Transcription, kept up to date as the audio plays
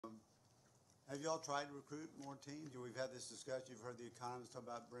Have y'all tried to recruit more teams? We've had this discussion. You've heard the economists talk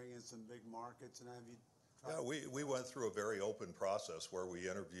about bringing in some big markets, and have you tried? Yeah, we went through a very open process where we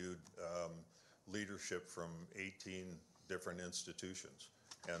interviewed leadership from 18 different institutions,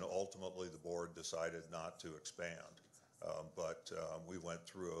 and ultimately the board decided not to expand. But we went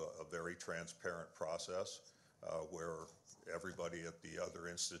through a very transparent process where everybody at the other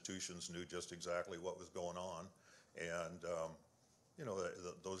institutions knew just exactly what was going on, and you know,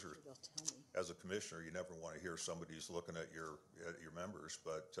 those are, as a commissioner, you never want to hear somebody's looking at your members,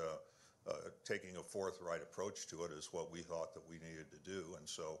 but taking a forthright approach to it is what we thought that we needed to do. And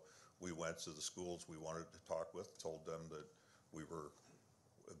so we went to the schools we wanted to talk with, told them that we were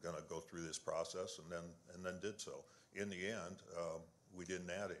going to go through this process, and then did so. In the end, we didn't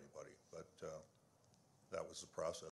add anybody, but that was the process.